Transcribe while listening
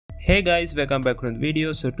Hey guys, welcome back to the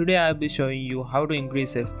video. So today I'll be showing you how to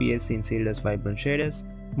increase FPS in Sildurs Vibrant shaders.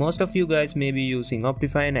 Most of you guys may be using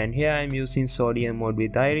Optifine and here I'm using sodium mode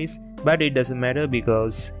with Iris, but it doesn't matter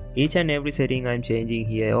because each and every setting I'm changing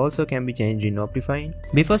here also can be changed in Optifine.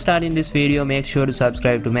 Before starting this video, make sure to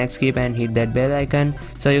subscribe to MaxKeep and hit that bell icon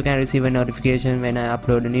so you can receive a notification when I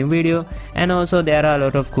upload a new video, and also there are a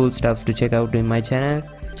lot of cool stuff to check out in my channel,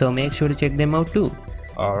 so make sure to check them out too.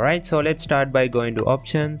 Alright, so let's start by going to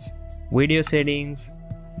options, video settings,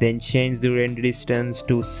 then change the render distance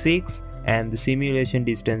to 6 and the simulation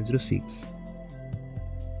distance to 6.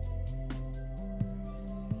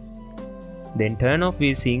 Then turn off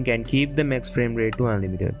VSync and keep the max frame rate to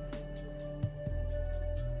unlimited.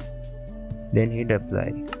 Then hit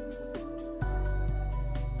apply.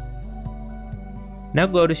 Now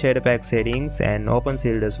go to shader pack settings and open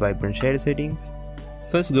Sildurs Vibrant shader settings.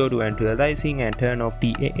 First go to anti-aliasing and turn off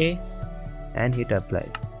TAA and hit apply.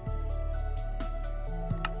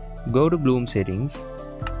 Go to bloom settings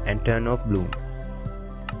and turn off bloom.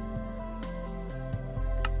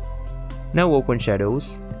 Now open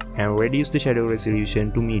shadows and reduce the shadow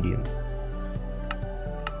resolution to medium.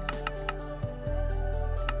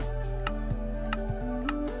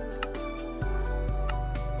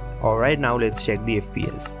 Alright, now let's check the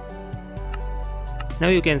FPS. Now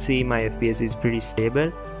you can see my FPS is pretty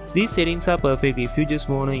stable. These settings are perfect if you just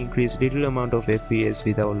want to increase little amount of FPS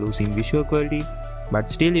without losing visual quality. But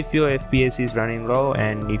still, if your FPS is running low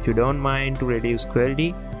and if you don't mind to reduce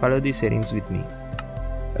quality, follow these settings with me.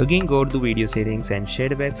 Again, go to the video settings and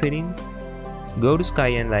shader pack settings. Go to sky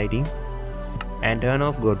and lighting and turn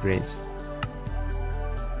off God rays.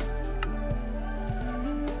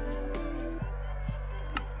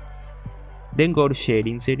 Then go to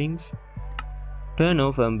shading settings. Turn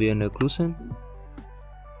off ambient occlusion.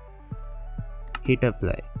 Hit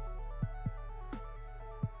apply.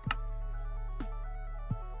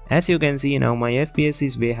 As you can see, now my FPS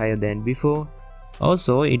is way higher than before.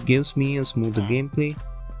 Also, it gives me a smoother gameplay.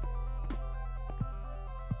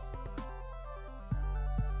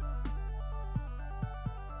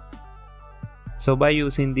 So by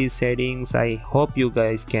using these settings, I hope you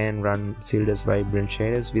guys can run Sildurs Vibrant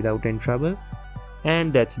shaders without any trouble.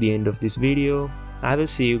 And that's the end of this video. I will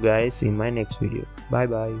see you guys in my next video. Bye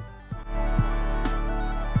bye.